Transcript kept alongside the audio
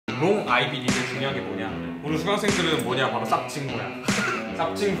롱아이비리그 중요한 게 뭐냐? 오늘 수강생들은 뭐냐? 바로 쌉친구야.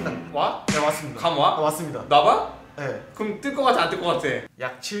 쌉친구 와? 네, 맞습니다. 감 와? 아, 맞습니다. 나봐? 네. 그럼 뜰 것 같아 안 뜰 것 같아?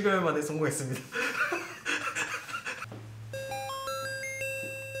 약 7개월 만에 성공했습니다.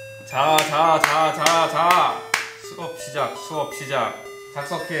 자 수업 시작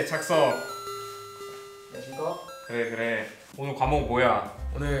작석해 작석. 안녕하십니까? 그래 오늘 과목 뭐야?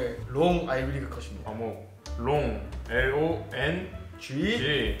 오늘 롱아이비리그 컷입니다. 과목 롱 LONG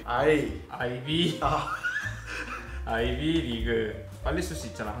아이비 아이비리그 빨리 쓸 수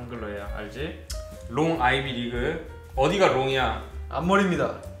있잖아 한글로 해야 알지? 롱아이비리그 어디가 롱이야?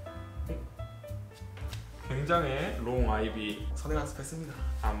 앞머리입니다. 굉장해 롱아이비 선행 학습했습니다.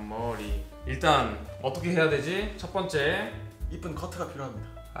 앞머리 일단 어떻게 해야 되지? 첫 번째 이쁜 커트가 필요합니다.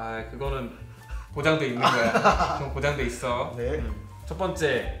 아 그거는 보장돼 있는 거야. 그건 보장돼 있어. 네. 첫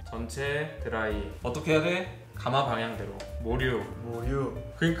번째 전체 드라이 어떻게 해야 돼? 가마 방향대로 모류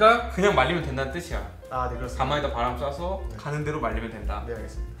그러니까 그냥 말리면 된다는 뜻이야. 아 네 그렇습니다. 가마에다 바람 쏴서 네. 가는 대로 말리면 된다. 네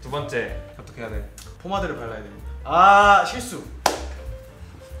알겠습니다. 두 번째 어떻게 해야 돼? 포마드를 발라야 됩니다. 아 실수.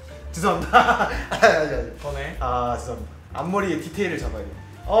 죄송합니다. 아니. 손에 아 죄송합니다. 앞머리의 디테일을 잡아야 돼요.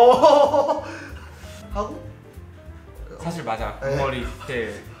 하고 사실 맞아. 네. 앞머리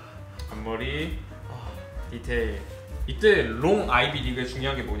디테일 앞머리 디테일 이때 롱 아이비리그의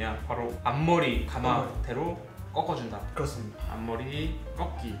중요한 게 뭐냐? 바로 앞머리 가마대로 꺾어준다. 그렇습니다. 앞머리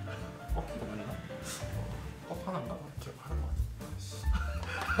꺾기가 뭐냐? 꺾 하나인가? 하는 것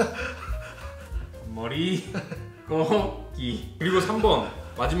같아. 앞머리 꺾기 그리고 3번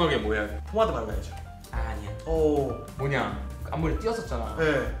마지막에 뭐야? 포마드 발라야죠. 아니야. 오. 뭐냐? 앞머리 띄었었잖아.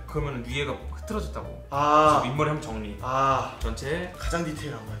 네. 그러면 위에가 흐트러졌다고. 아. 그래서 윗머리 한번 정리. 아. 전체 가장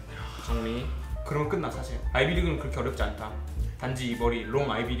디테일한 거였네요. 정리. 그러면 끝나 사실. 아이비리그는 그렇게 어렵지 않다. 단지 이 머리 롱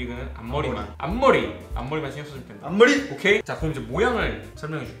아이비리그는 앞머리만. 앞머리만 신경 써주면 된다. 앞머리. 오케이. 자 그럼 이제 모양을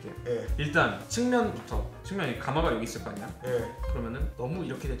설명해 줄게. 네. 일단 측면부터. 측면이 가마가 여기 있을 거 아니야? 네. 그러면은 너무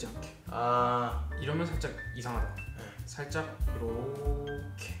이렇게 되지 않게. 아. 이러면 살짝 이상하다. 네. 살짝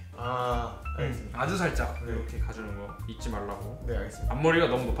이렇게. 아. 알겠습니다. 아주 살짝 네. 이렇게 가주는 거 잊지 말라고. 네 알겠습니다. 앞머리가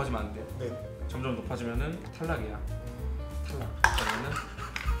너무 높아지면 안 돼. 네. 점점 높아지면은 탈락이야. 탈락. 그러면은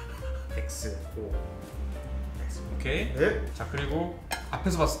X, O. 오케이? 네. 자 그리고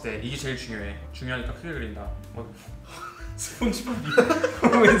앞에서 봤을 때 이게 제일 중요해. 중요하니까 크게 그린다. 스폰지밥이.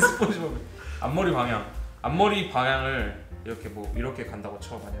 왜 스폰지밥이? 앞머리 방향을 이렇게 뭐 이렇게 간다고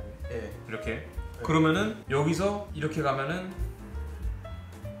쳐 만약에. 네. 이렇게. 네. 그러면은 여기서 이렇게 가면은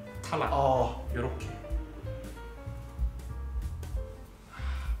탈락. 요렇게.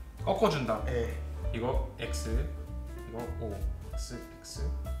 꺾어준다. 네. 이거 X, 이거 O, X,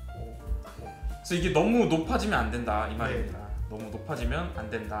 O. 그래서 이게 너무 높아지면 안 된다 이 말입니다. 네. 너무 높아지면 안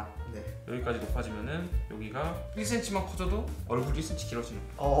된다. 네. 여기까지 높아지면은 여기가 1cm만 커져도 얼굴이 1cm 길어지는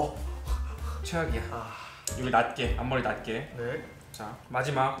거야. 최악이야. 여기 낮게, 앞머리 낮게. 네. 자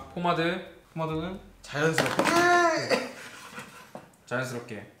마지막 포마드는 자연스럽게.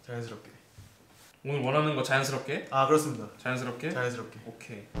 오늘 원하는 거 자연스럽게? 아 그렇습니다. 자연스럽게.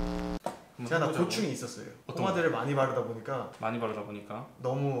 오케이. 제가 나 고충이 있었어요. 포마드를 많이 바르다 보니까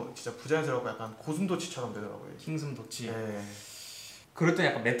너무 진짜 부자연스럽고 약간 고슴도치처럼 되더라고요. 킹슴도치. 네. 그럴 때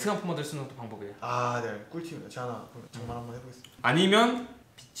약간 매트한 포마드를 쓰는 것도 방법이에요. 아 네, 꿀팁입니다. 제가 하나 정말 한번 해보겠습니다. 아니면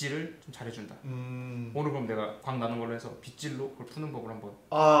빗질을 좀 잘해준다. 오늘 그럼 내가 광 나는 걸로 해서 빗질로 그걸 푸는 법을 한번.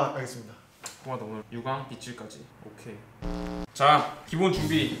 알겠습니다. 포마드 오늘 유광 빗질까지. 오케이. 자 기본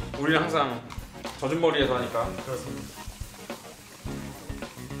준비. 우리는 항상 젖은 머리에서 하니까. 그렇습니다.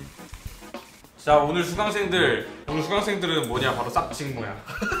 자 오늘 수강생들은 뭐냐? 바로 쌉친모야.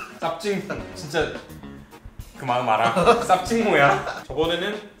 쌉친 진짜 그 마음 알아. 쌉친모야.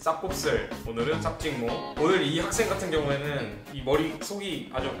 저번에는 쌉곱슬, 오늘은 쌉친모. 오늘 이 학생 같은 경우에는 이 머리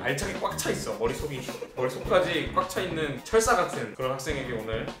속이 아주 알차게 꽉 차 있어. 머리 속까지 꽉 차 있는 철사 같은 그런 학생에게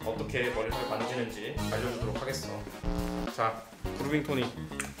오늘 어떻게 머리를 만지는지 알려주도록 하겠어. 자 그루빙 토닉.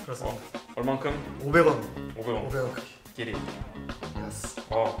 그렇습니다. 얼만큼? 500원. 500원. 길이. 예스.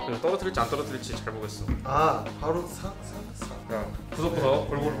 그래서 떨어뜨릴지 안 떨어뜨릴지 잘 보겠어. 바로 사. 구석구석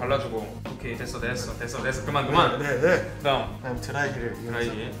골고루 발라주고. 오케이 됐어 그만. 네. 그다음 드라이기를 먹으면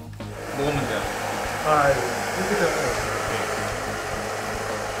돼요. 이렇게 되었어요.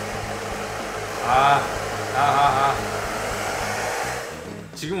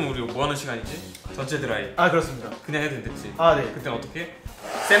 지금 우리 뭐 하는 시간이지? 전체 드라이. 그렇습니다. 그냥 해도 됐지. 네. 그때는 어떻게?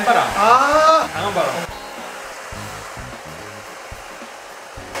 센 바람. 강한 바람.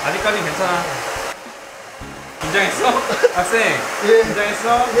 아직까지 괜찮아. 긴장했어? 학생! 예. 긴장했어?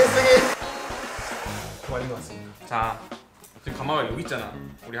 예, 선생님! 많이 나왔습니다. 자, 지금 가마가 여기 있잖아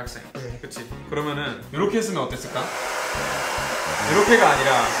우리 학생. 네. 그치? 그러면은 이렇게 했으면 어땠을까? 이렇게가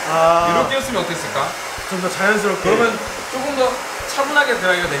아니라 이렇게 했으면 어땠을까? 좀 더 자연스럽게. 그러면 조금 더 차분하게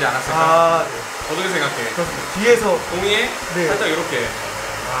드라이가 되지 않았을까? 네. 어떻게 생각해? 그렇습니다. 뒤에서 동의해? 네. 살짝 이렇게.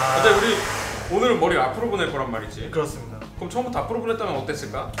 근데 우리 오늘은 머리를 앞으로 보낼 거란 말이지. 그렇습니다. 그럼 처음부터 앞으로 보냈다면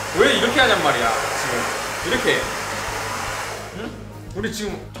어땠을까? 왜 이렇게 하냔 말이야 지금. 이렇게. 응? 우리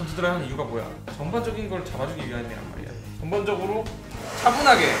지금 전투 드라이 하는 이유가 뭐야? 전반적인 걸 잡아주기 위함이란 말이야. 전반적으로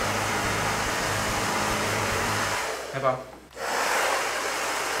차분하게 해봐.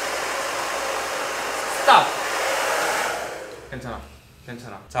 스탑.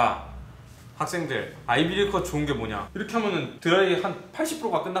 괜찮아. 자, 학생들 아이비리그 컷 좋은 게 뭐냐? 이렇게 하면은 드라이 한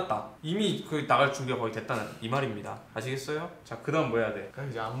 80%가 끝났다. 이미 그 나갈 준비가 거의 됐다는 이 말입니다. 아시겠어요? 자, 그다음 뭐 해야 돼? 그럼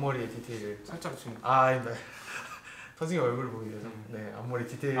이제 앞머리 디테일을 살짝 지금. 아닙니다. 선생님 얼굴을 보기 위해서. 네, 앞머리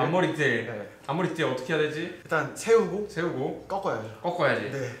디테일. 네. 앞머리 디테일 어떻게 해야 되지? 일단 세우고 꺾어야죠.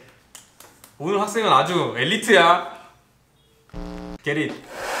 꺾어야지. 네. 오늘 학생은 아주 엘리트야. Get it.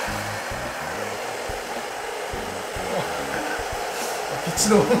 빛이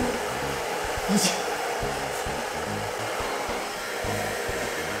너무.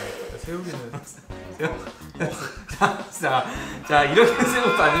 세우기는. 자 이렇게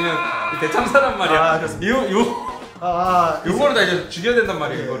세우고 다니면 대참사란 말이야. 요거를 다 이제 죽여야 된단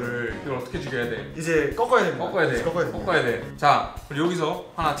말이야. 네. 이걸 어떻게 죽여야 돼? 이제 꺾어야 됩니다. 꺾어야 돼. 자, 그리고 여기서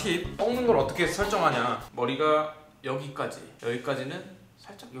하나 팁. 꺾는 걸 어떻게 설정하냐? 머리가 여기까지는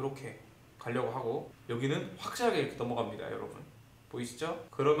살짝 이렇게 가려고 하고 여기는 확실하게 이렇게 넘어갑니다, 여러분. 보이시죠?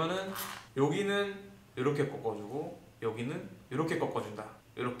 그러면은 여기는 이렇게 꺾어주고 여기는 이렇게 꺾어준다.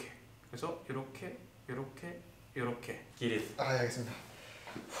 이렇게. 그래서 이렇게. 기릿. 알겠습니다.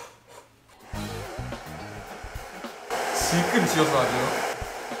 질끈 지어서 아주.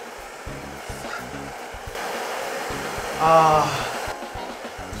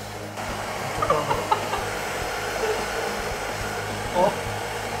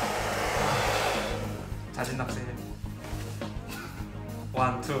 자신 납세.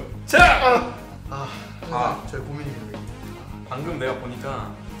 원, 투, 자! 저희 고민입니다. 방금 내가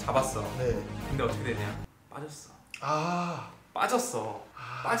보니까 잡았어. 네. 근데 어떻게 되냐? 빠졌어. 빠졌어.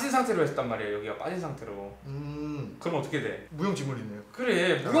 아. 빠진 상태로 했단 말이야. 여기가 빠진 상태로. 그럼 어떻게 돼? 무용지물이네요.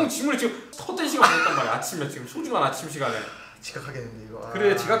 그래. 무용지물이 지금 헛된 시간 보냈단 말이야. 아침에 지금 소중한 아침 시간에. 지각하겠는데 이거.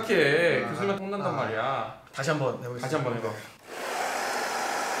 그래 지각해. 교수님한테 혼난단 말이야. 다시 한번 해보겠습니다. 다시 한번 해봐.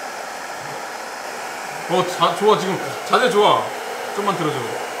 좋아 지금 자세 좋아. 좀만 들어줘.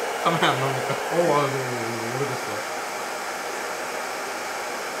 카메라 안 나오니까. 오래됐어.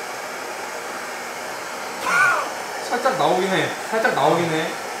 살짝 나오긴 해.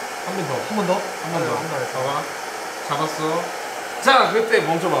 한 번 더. 봐봐. 잡았어. 자, 그때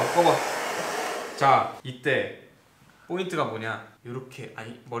멈춰봐. 꺼봐. 자, 이때 포인트가 뭐냐? 요렇게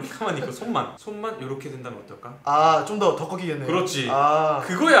머리 가만히 있고 손만 요렇게 된다면 어떨까? 좀 더 꺾이겠네요. 그렇지.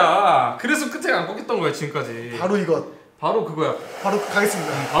 그거야. 그래서 끝에 안 꺾였던 거야 지금까지. 바로 이것. 바로 그거야. 바로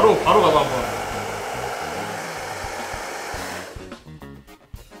가겠습니다. 바로 가봐 한번.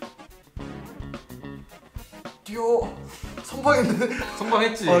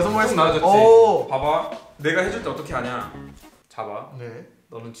 선방했지. 선방했어. 나아졌지. 봐봐. 내가 해줄 때 어떻게 하냐? 잡아. 네.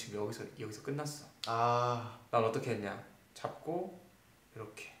 너는 지금 여기서 끝났어. 난 어떻게 했냐? 잡고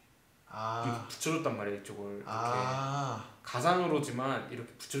이렇게. 이렇게 붙여줬단 말이야 이쪽을. 이렇게. 가상으로지만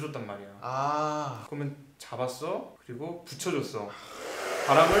이렇게 붙여줬단 말이야. 그러면 잡았어. 그리고 붙여줬어.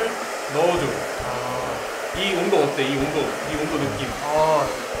 바람을 넣어줘. 이 온도 어때? 이 온도 느낌.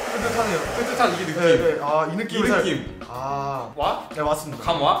 뜨뜻한 이 느낌. 이 느낌. 와? 네, 왔습니다.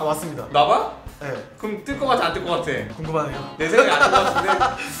 감 와? 왔습니다. 나봐? 네. 그럼 뜰 것 같아 안 뜰 것 같아? 궁금하네요. 내 생각이 안 뜰 것 같은데?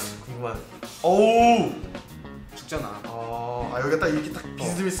 궁금하네. 죽잖아. 여기가 딱 이렇게 딱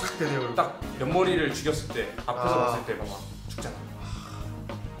비스듬히 싹 되네요. 딱 옆머리를 죽였을 때 앞에서 봤을 때 봐봐. 죽잖아.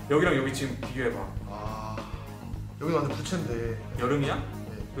 여기랑 여기 지금 비교해봐. 여기 완전 부채인데. 여름이야? 네.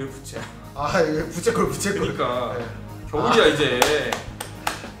 왜 부채야? 이거 부채 걸. 그러니까 네. 겨울이야 이제.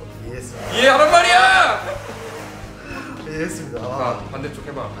 이해했습니다. 이해하란 말이야! 이해했습니다. 반대쪽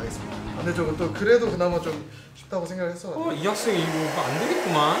해봐. 알겠습니다. 반대쪽은 또 그래도 그나마 좀 쉽다고 생각을 했어. 이 학생이 이거 안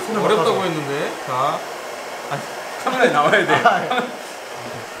되겠구만. 손을 어렵다고 바꿔서. 했는데. 자, 카메라에 나와야 돼.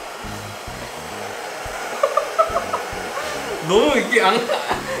 너무 이게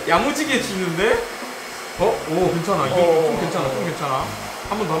야무지게 치는데? 오 괜찮아. 이거 좀 괜찮아.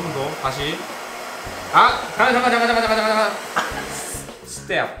 한 번 더. 다시. 잠깐.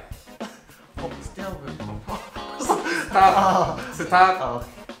 스텝. 스탑.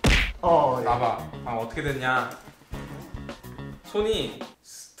 나봐. 어떻게 됐냐? 손이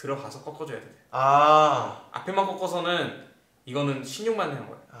들어가서 꺾어줘야 돼. 아. 앞에만 꺾어서는 이거는 신용만 하는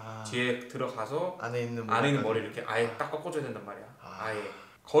거야. 뒤에 들어가서 안에 있는 머리를 이렇게 아예 딱 꺾어줘야 된단 말이야. 아예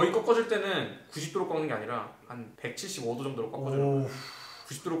거의 꺾어줄 때는 90도로 꺾는 게 아니라 한 175도 정도로 꺾어주는 거야.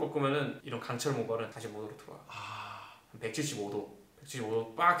 90도로 꺾으면은 이런 강철 모발은 다시 못 오로 들어와.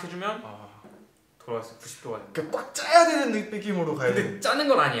 175도 빡 해주면 돌아왔어. 90도가 돼. 그러니까 꽉 짜야 되는 느낌으로 가야 돼. 근데 짜는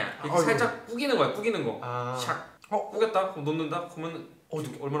건 아니야. 이렇게 살짝 꾸기는 거야. 꾸기는 거. 샥. 꾸겼다. 그럼 놓는다. 그러면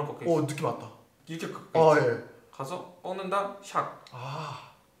얼마나 꺾여 있어? 느낌 왔다. 이렇게 꺾여 있어. 예. 가서 꺾는다. 샥.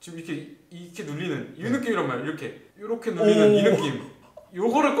 지금 이렇게 눌리는 이 느낌이란 말이야. 이렇게 눌리는 이 느낌.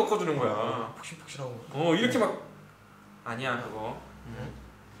 요거를 꺾어주는 거야. 폭신폭신하고. 이렇게 막 아니야 그거.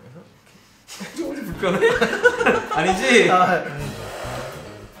 좀 어디 불편해? 아니지?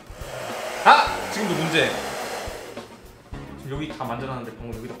 지금도 문제. 지금 여기 다 만져놨는데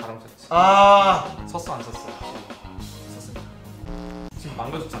방금 여기다 바람 쐈지. 섰어 안 섰어? 섰습니다. 지금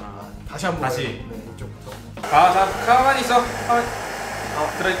망가졌잖아. 다시 한번. 다시. 네, 이쪽부터. 자 가만히 있어.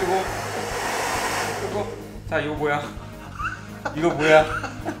 드라이 끄고. 자 이거 뭐야? 이거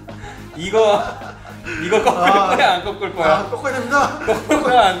꺾을 거야 안 꺾을 거야? 꺾어야 됩니다. 꺾을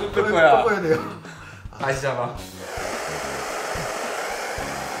거야 안 꺾을 거야? 꺾어야 돼요. 다시 잡아.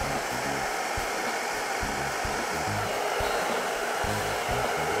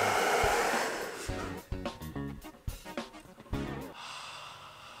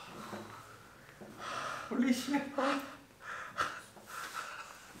 홀리 쉣.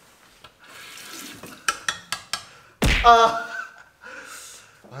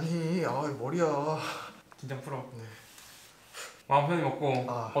 아니 머리야. 긴장 풀어. 네. 마음 편히 먹고.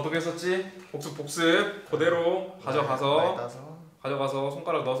 어떻게 했었지? 복습 그대로 가져가서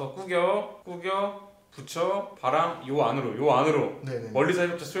손가락 넣어서 꾸겨 붙여 바람 요 안으로. 네네. 멀리서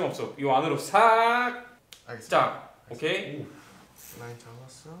해봤자 소용없어. 요 안으로 싹. 알겠습니다. 짝. 오케이. 라인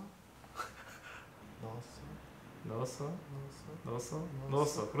잡았어. 넣었어.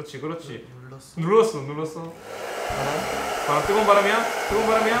 그렇지. 눌렀어. 바람 뜨거운 바람이야?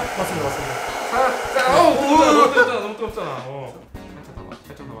 맞습니다. 너무 뜨겁잖아.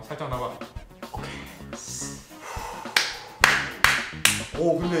 살짝 나봐. 오케이.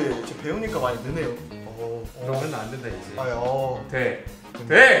 근데 제 배우니까 많이 느네요. 너 맨날 안 된다 했지.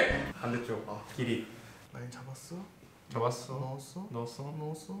 돼. 안 됐죠. 길이. 라인 잡았어. 넣었어.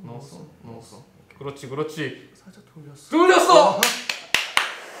 그렇지. 살짝 돌렸어.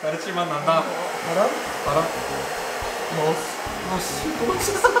 가르침만 난다. 바람. 넣었어.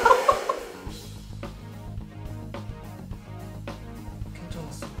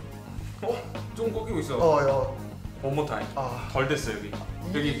 괜찮았어. 좀 꺾이고 있어. One more time. 덜 됐어 여기.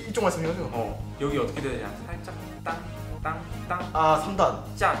 이쪽 말씀이죠? 여기 어떻게 돼야 되냐? 살짝 땅.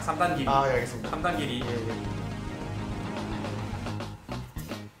 3단. 짝 3단 길이. 예, 알겠습니다. 3단 길이. 네.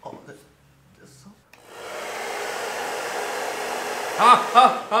 됐어?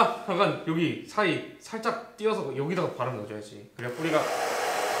 잠깐 여기 사이 살짝 띄어서 여기다가 바람 넣어줘야지. 그래야 뿌리가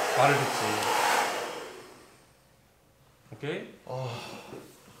말을 듣지. 오케이?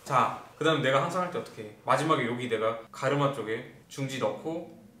 자, 그 다음 내가 항상 할 때 어떻게 해? 마지막에 여기 내가 가르마 쪽에 중지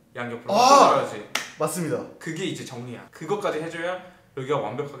넣고 양옆으로 뻗어야지. 맞습니다. 그게 이제 정리야. 그것까지 해줘야 여기가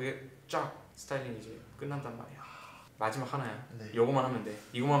완벽하게 쫙 스타일링이 이제 끝난단 말이야. 마지막 하나야. 네. 요거만 하면 돼.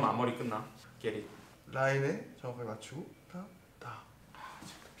 이거만 하면 앞머리 끝나. Get it. 라인에 정확하게 맞추고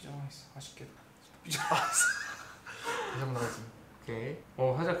삐져나왔어. 아쉽게. 다시 한번 나갔습니다. 오케이.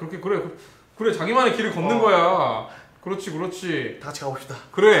 하자. 그렇게 그래 자기만의 길을 걷는 거야. 그렇지. 다 같이 가봅시다.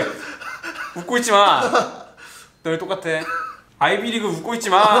 그래. 웃고 있지 마. 너 똑같아. 아이비리그 웃고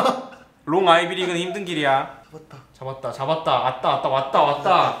있지 마. 롱아이비리그는 힘든 길이야. 잡았다. 왔다.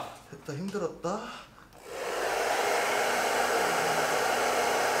 됐다. 힘들었다.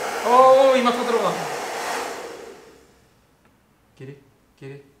 이마 타들어가. 길이.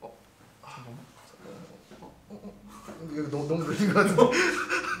 잠깐만. 이거 너무 느린 것 같은데.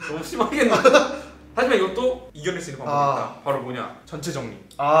 너무 심하게 했나? 하지만 이것도 이겨낼 수 있는 방법이 있다. 바로 뭐냐? 전체 정리.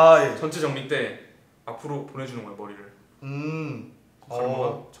 예. 전체 정리 때 앞으로 보내주는 거야 머리를.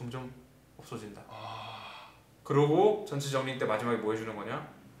 가르마가 점점 없어진다. 그러고 전체 정리 때 마지막에 뭐 해주는 거냐?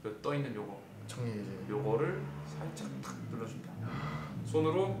 떠 있는 요거. 정리 이제. 요거를 살짝 탁 눌러준다.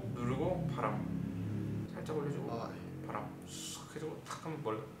 손으로 누르고 바람 살짝 올려주고 바람 쑥 해주고 탁 하면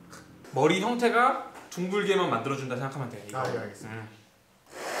머리 형태가 둥글게만 만들어준다 생각하면 돼. 이거. 예, 알겠습니다.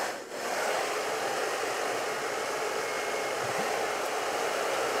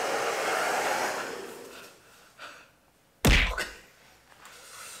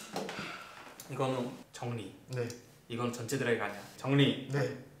 이거는 정리. 네. 이건 전체 드라이가 아니야. 정리.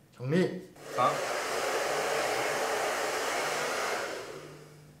 네. 정리. 자.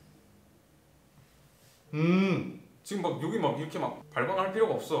 지금 막 여기 막 이렇게 막 발광할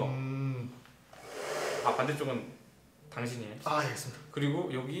필요가 없어. 아 반대쪽은 당신이 해. 아 알겠습니다. 그리고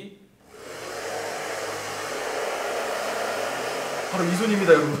여기 바로 이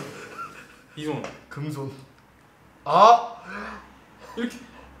손입니다 여러분. 이 손. 금손. 아 이렇게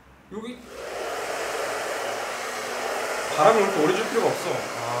여기 바람을 이렇게 오래 줄 필요가 없어.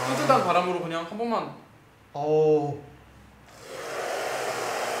 뜨뜻한 바람으로 그냥 한 번만.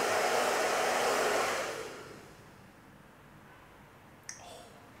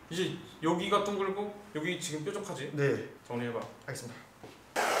 이제 여기가 둥글고 여기 지금 뾰족하지? 네. 정리해봐. 알겠습니다.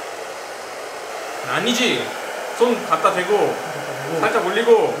 아니지. 손 갖다 대고 살짝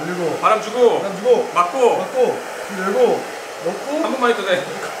올리고 바람 주고 막고 열고 넣고 한 번만 해도 돼.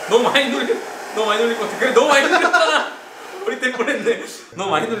 너무 많이 눌릴 것 같아. 그래 너무 많이 눌렸잖아. 우리 때문에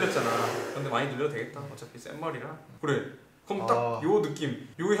너무 많이 눌렸잖아. 근데 많이 눌려도 되겠다. 어차피 센 머리라. 그래. 그럼 딱 요 느낌,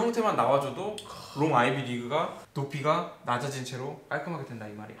 요 형태만 나와줘도 롱아이비리그가 높이가 낮아진 채로 깔끔하게 된다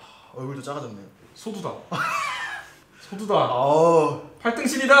이 말이야. 얼굴도 작아졌네요. 소두다.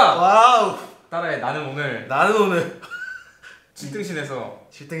 팔등신이다. 와우. 따라해. 나는 오늘 7등신에서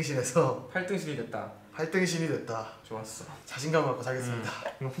 8등신이 됐다. 8등신이 됐다. 좋았어. 자신감 갖고 살겠습니다.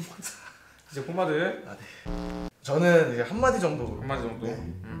 이제 포마드. 아, 네. 저는 이제 한마디 정도. 네.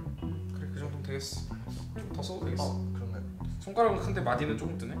 그래 그 정도면 되겠어. 좀 더 써도 되겠어. 그런가요? 손가락은 큰데 마디는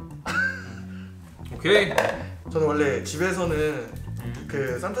조금 뜨네. 오케이. 저는 원래 집에서는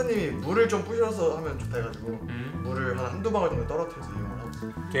그 산타님이 물을 좀 뿌셔서 하면 좋다 해가지고 물을 한 한두 방울 정도 떨어뜨려서 이용을 하고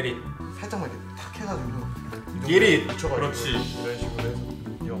있어요. 게릿. 살짝만 이렇게 탁 해가지고 게릿. 묻혀가지고 그렇지. 이런 식으로 해서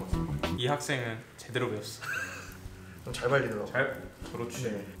이용하고 있습니다. 이 학생은 제대로 배웠어. 좀 잘 발리더라고요.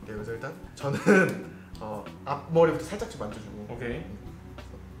 그렇지. 네. 그래서 일단 저는 앞머리부터 살짝 좀 만져주고. 오케이.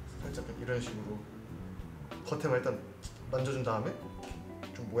 살짝 이런 식으로 겉에만 일단 만져준 다음에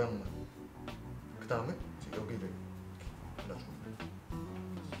좀 모양만. 그 다음에 이제 여기를 발라주고.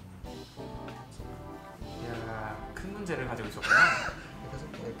 이야, 큰 문제를 가지고 있었구나. 이렇게 해서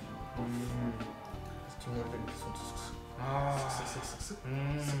이렇게. 뒷머리를 이렇게 손 쓱쓱.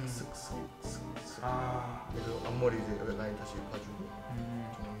 쓱쓱쓱쓱쓱쓱쓱. 그리고 앞머리 이제 여기 라인 다시 봐주고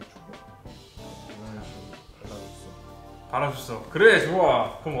정리해주고 이런 식으로 발라줬어. 그래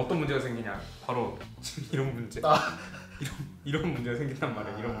좋아. 그럼 어떤 문제가 생기냐? 바로 지금 이런 문제. 이런 문제가 생긴단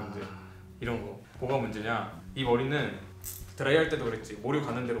말이야. 이런 문제. 이런 거. 뭐가 문제냐? 이 머리는 드라이 할 때도 그랬지. 모류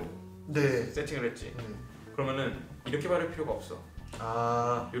가는 대로 세팅을 했지. 그러면은 이렇게 바를 필요가 없어.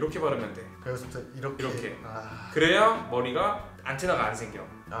 이렇게 바르면 돼. 그래서 이렇게. 그래야 머리가 안테나가 안 생겨.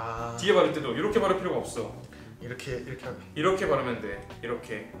 뒤에 바를 때도 이렇게 바를 필요가 없어. 이렇게 바르면 돼.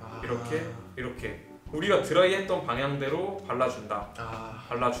 이렇게. 우리가 드라이 했던 방향대로 발라준다.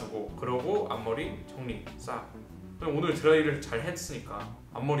 발라주고 그러고 앞머리 정리 싹. 오늘 드라이를 잘 했으니까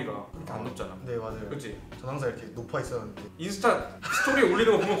앞머리가 그렇게 안 높잖아. 네 맞아요. 그렇지? 전 항상 이렇게 높아 있었는데 인스타 스토리에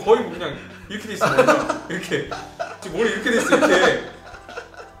올리는 거 보면 거의 뭐 그냥 이렇게 돼 있어. 이렇게 지금 머리 이렇게 돼 있어. 이렇게.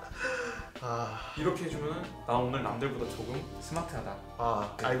 이렇게 해주면 나 오늘 남들보다 조금 스마트하다.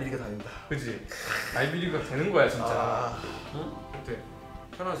 아이비리그 다닌다. 그치? 아이비리그가 되는 거야 진짜. 응? 어때?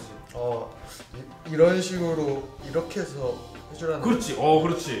 편하지? 이런 식으로 이렇게 해서 해주라는. 그렇지.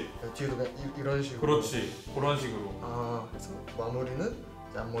 그렇지. 뒤에도 그냥 이런 식으로. 그렇지. 그런 식으로. 그래서 마무리는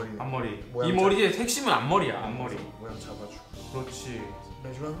앞머리. 이 머리의 핵심은 앞머리야. 앞머리. 모양 잡아주고. 그렇지.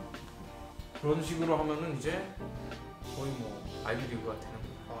 이런 식으로 하면? 그런 식으로 하면은 이제 거의 뭐 아이비리그가 되는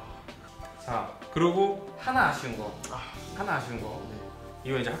거야. 자, 그리고 하나 아쉬운 거. 네.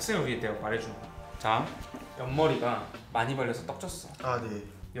 이거 이제 학생을 위해 내가 말해주는 거야. 자, 옆머리가 많이 발려서 떡졌어. 네.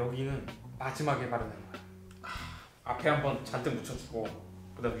 여기는 마지막에 바르는 거야. 앞에 한번 잔뜩 묻혀주고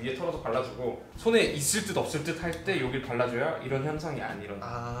그다음 위에 털어서 발라주고 손에 있을 듯 없을 듯 할 때 여기를 발라줘야 이런 현상이 안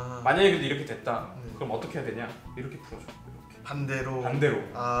일어나. 만약에 근데 이렇게 됐다. 그럼 어떻게 해야 되냐? 이렇게 풀어줘. 이렇게. 반대로.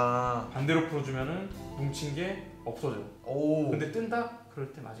 반대로 풀어주면은 뭉친 게 없어져. 근데 뜬다?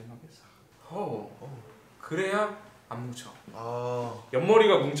 그럴 때 마지막에 싹. 그래야 안 뭉쳐.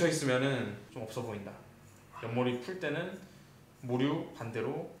 옆머리가 뭉쳐 있으면은 좀 없어 보인다. 옆머리 풀 때는 모류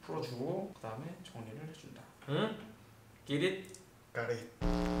반대로 풀어주고 그 다음에 정리를 해준다. 응? Get it? Got it.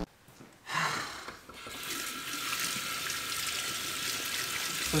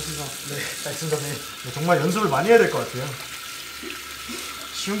 좋습니다. 네, 알겠습니다. 네, 정말 연습을 많이 해야 될 것 같아요.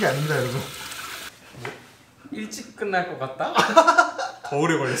 쉬운 게 아닙니다, 여러분. 일찍 끝날 것 같다? 더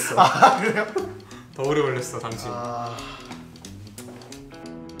오래 걸렸어. 그래요? 더 오래 걸렸어, 당신.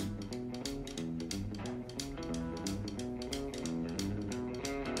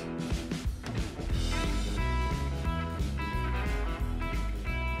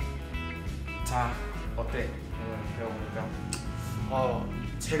 자, 어때? 오늘 배워보니까?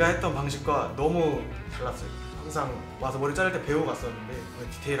 제가 했던 방식과 너무 달랐어요. 항상 와서 머리 자를 때 배우고 갔었는데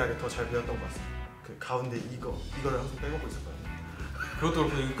디테일하게 더 잘 배웠던 것 같습니다. 그 가운데 이거를 항상 빼먹고 있었거든요. 그것도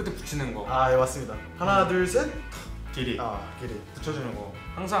그렇고 이 끝에 붙이는 거. 아, 예, 맞습니다. 하나, 둘, 셋. 길이. 길이. 붙여주는 거.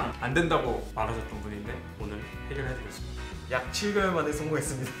 항상 안 된다고 말하셨던 분인데 오늘 해결해드렸습니다. 약 7개월 만에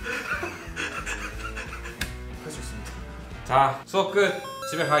성공했습니다. 할 수 있습니다. 자, 수업 끝.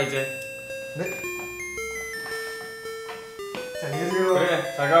 집에 가 이제. 네. 자, 안녕히 계세요.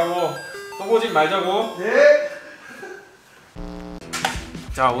 그래, 잘 가고 또 보지 말자고. 네.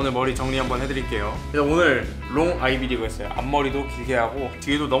 자, 오늘 머리 정리 한번 해드릴게요. 오늘 롱아이비리그 했어요. 앞머리도 길게 하고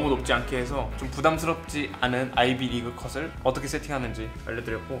뒤에도 너무 높지 않게 해서 좀 부담스럽지 않은 아이비리그 컷을 어떻게 세팅하는지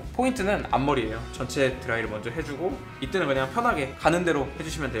알려드렸고, 포인트는 앞머리예요. 전체 드라이를 먼저 해주고 이때는 그냥 편하게 가는 대로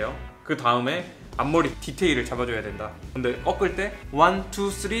해주시면 돼요. 그 다음에 앞머리 디테일을 잡아줘야 된다. 근데 꺾을 때 1,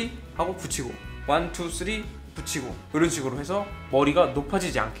 2, 3 하고 붙이고 1, 2, 3 붙이고 이런 식으로 해서 머리가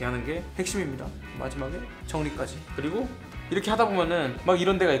높아지지 않게 하는 게 핵심입니다. 마지막에 정리까지. 그리고 이렇게 하다 보면은 막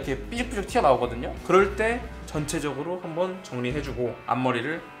이런 데가 이렇게 삐죽삐죽 튀어나오거든요. 그럴 때 전체적으로 한번 정리해주고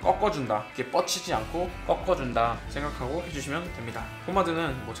앞머리를 꺾어준다, 이렇게 뻗치지 않고 꺾어준다 생각하고 해주시면 됩니다.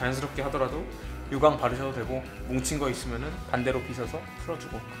 포마드는 뭐 자연스럽게 하더라도 유광 바르셔도 되고 뭉친 거 있으면은 반대로 빗어서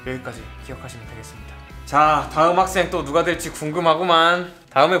풀어주고, 여기까지 기억하시면 되겠습니다. 자, 다음 학생 또 누가 될지 궁금하구만.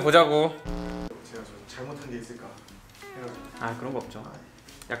 다음에 보자고. 제가 좀 잘못한 게 있을까 해가지고. 아, 그런 거 없죠.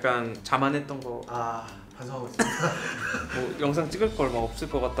 약간 자만했던 거 반성하고 있습니다. 뭐 영상 찍을 걸 막 없을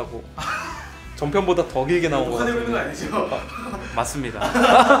것 같다고. 전편보다 더 길게 나온 거 녹화되고 있는 거 아니죠? 맞습니다.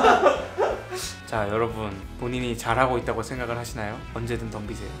 자, 여러분 본인이 잘하고 있다고 생각을 하시나요? 언제든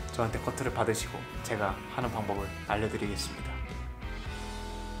덤비세요. 저한테 커트를 받으시고 제가 하는 방법을 알려드리겠습니다.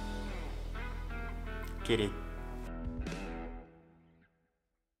 Get it.